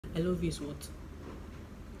I love you is what?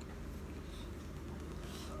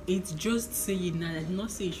 It's just saying that. I did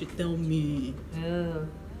not say you should tell me. Yeah,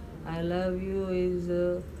 I love you is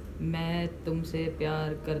मैं तुमसे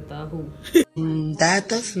प्यार करता हूँ. That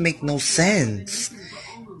does make no sense.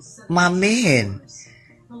 My man.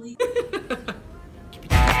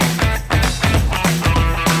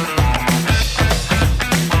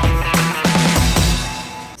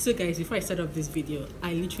 So guys, before I start off this video,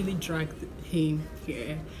 I literally dragged him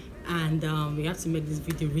here, and we have to make this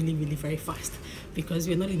video really very fast because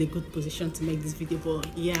we're not in a good position to make this video.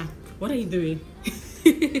 But yeah, what are you doing?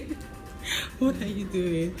 What are you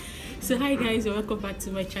doing? So hi guys, welcome back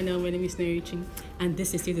to my channel. My name is Norichi and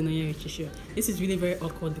this is the Norichi Show. This is really very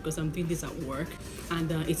awkward because I'm doing this at work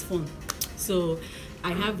and it's fun. So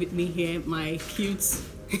I have with me here my cute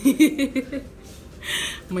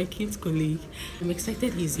my cute colleague. I'm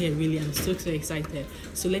excited he's here, really. I'm so excited.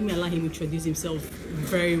 So let me allow him introduce himself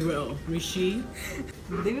very well. Rishi.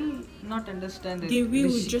 They will not understand it. They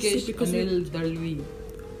will just because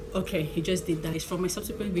Okay, he just did that. It's from my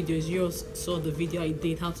subsequent videos. You all saw the video I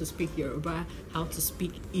did, how to speak Yoruba, how to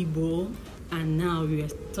speak Igbo, and now we are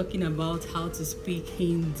talking about how to speak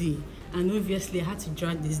Hindi. And obviously I had to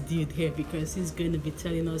drag this dude here because he's going to be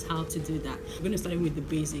telling us how to do that. We're going to start with the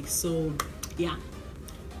basics. So yeah,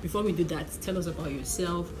 before we do that, tell us about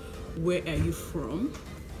yourself. Where are you from?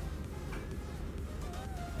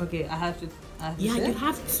 Okay, I have to yeah, say? You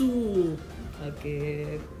have to.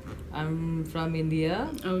 Okay, I'm from India.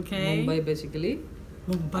 Okay. Mumbai basically.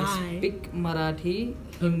 Mumbai. I speak Marathi,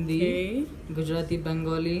 Hindi, okay. Gujarati,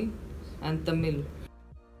 Bengali, and Tamil.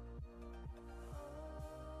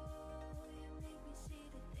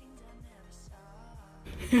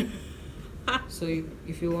 So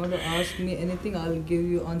if you want to ask me anything, I'll give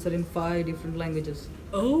you answer in 5 different languages.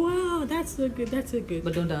 Oh wow, that's so good. That's so good.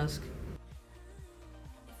 But don't ask.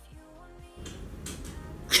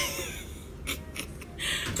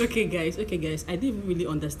 Okay guys, I didn't even really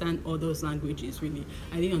understand all those languages, really.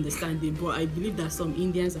 I didn't understand it, but I believe that some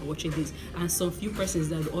Indians are watching this and some few persons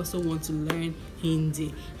that also want to learn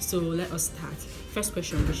Hindi. So let us start. First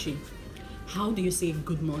question, Rishi. How do you say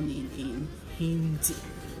good morning in Hindi?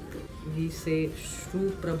 We say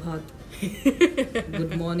Suprabhat.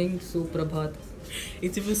 Good morning, Suprabhat.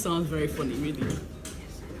 It even sounds very funny, really.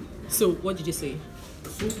 So what did you say?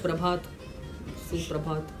 Suprabhat.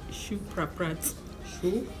 Suprabhat. Suprabhat.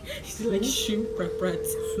 It's like Suprabhat.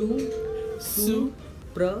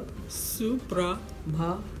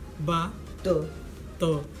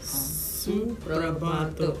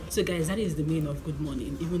 Suprabhat. So guys, that is the meaning of good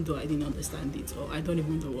morning, even though I didn't understand it or I don't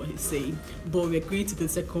even know what he's saying. But we're going to the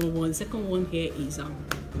second one. The second one here is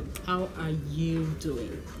how are you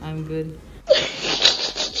doing? I'm good.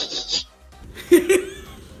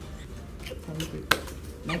 Thank you.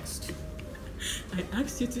 Next. I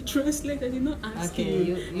asked you to translate. I did not ask you.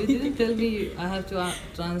 You didn't tell me I have to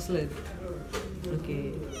translate.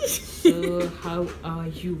 Okay. So how are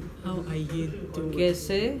you? How are you doing?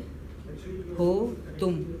 Kaise ho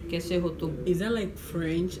tum? Kaise ho tum? Is that like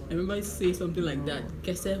French? I remember you say something like that.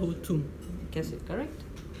 Kaise ho tum? Kaise, correct?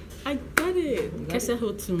 I got it. Kaise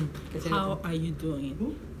ho tum? How are you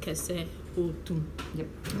doing? Kaise ho tum? Yep.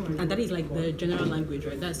 And that is like the general language,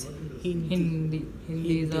 right? That's Hindi.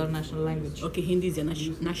 Hindi is our national language. Okay, Hindi is the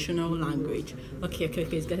national language. Okay,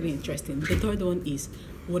 it's getting interesting. The third one is,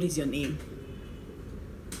 what is your name?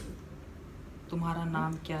 Tumhara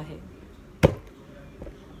naam kya hai?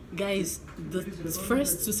 Guys, the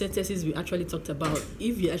first 2 sentences we actually talked about,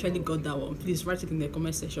 if you actually got that one, please write it in the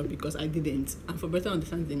comment section because I didn't. And for better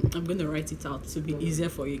understanding, I'm going to write it out to be easier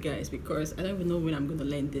for you guys because I don't even know when I'm going to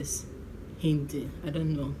learn this Hindi. I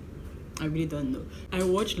don't know. I really don't know. I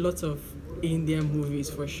watch lots of Indian movies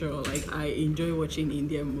for sure. Like, I enjoy watching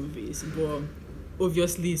Indian movies, but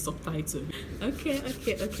obviously subtitled.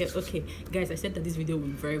 Okay. Guys, I said that this video will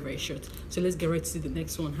be very short. So let's get right to the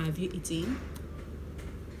next one. Have you eaten?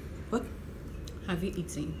 What? Have you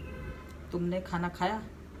eaten? तुमने खाना खाया?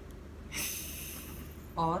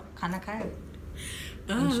 और खाना खाया?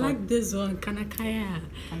 I like this one, kanakaya.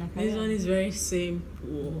 This one is very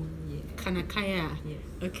simple. Yeah. Kanakaya. Yes.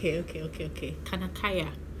 Okay. Kanakaya.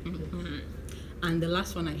 And the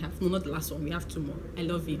last one I have, no, not the last one, we have 2 more. I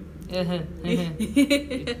love you.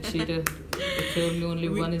 Cheater. You told me only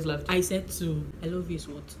one is left. I said 2. I love you is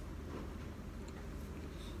what?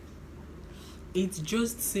 It's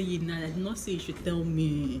just saying that. I did not say you should tell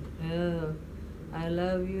me. Yeah. I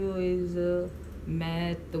love you is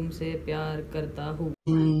मैं तुमसे प्यार करता हूँ.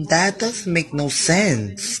 That does make no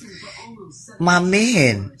sense. My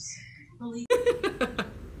man.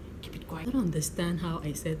 Keep it quiet. don't understand how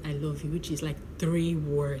I said I love you, which is like 3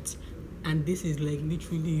 words, and this is like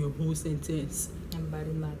literally your whole sentence. I'm bad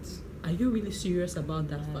in maths. Are you really serious about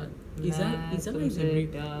that fact? Is that like the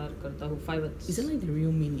real? 5 words. Is that like the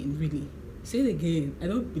real meaning? Really? Say it again. I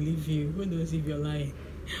don't believe you. Who knows if you're lying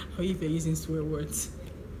or if you're using swear words?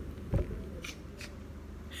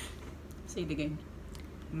 Say it again.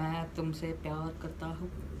 मैं तुमसे प्यार करता हूँ.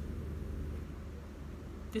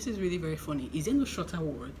 This is really very funny. Is there no shorter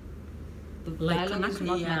word? The Like dialogue is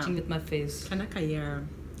not Kanaka, matching with my face. Kanakaya,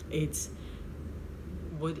 it's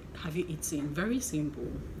what have you eaten? Very simple.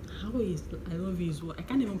 How is I love you is what I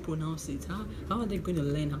can't even pronounce it. How are they going to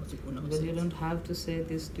learn how to pronounce Because it? you don't have to say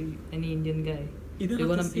this to any Indian guy. You don't You're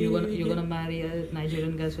have gonna to say you're gonna it you're again. gonna marry a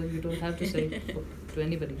Nigerian guy, so you don't have to say it to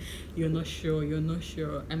anybody. You're not sure. You're not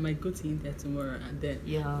sure. I might go to India tomorrow and then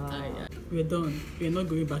Yeah. we're done. We're not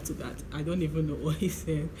going back to that. I don't even know what he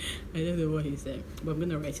said. I don't know what he said. But I'm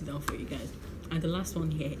gonna write it down for you guys. And the last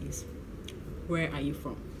one here is, where are you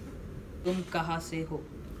from? तुम कहाँ से हो?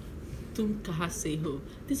 Tum kaha se ho.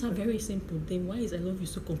 These are very simple. Then why is I love you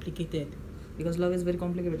so complicated? Because love is very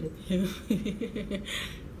complicated.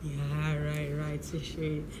 Yeah, right. So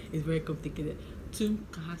sure. It's very complicated. Tum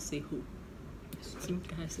kaha se ho. Tum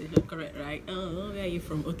kaha se ho. Correct, right? Oh, where are you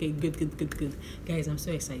from? Okay, good. Guys, I'm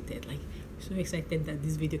so excited. Like, so excited that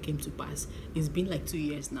this video came to pass. It's been like 2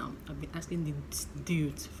 years now. I've been asking this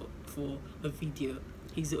dude for a video.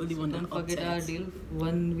 He's the only one Don't that forget opted. our deal.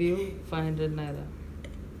 1 view, 500 naira.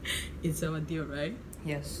 It's our deal, right?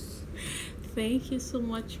 Yes. Thank you so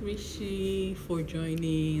much, Rishi, for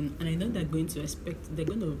joining. And I know they're going to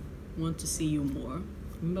want to see you more.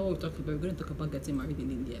 Remember what we talked about? We're going to talk about getting married in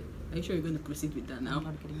India. Are you sure you're going to proceed with that now? I'm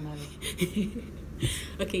not getting married.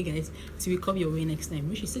 Okay, guys. So we come your way next time.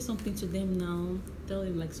 Rishi, say something to them now. Tell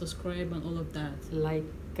them like subscribe and all of that. Like,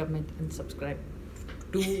 comment, and subscribe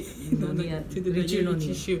to To the Richie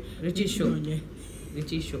Richie Show. Richie Show. Yeah.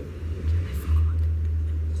 Richie Show.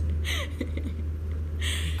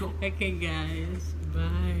 Okay, guys.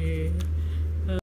 Bye.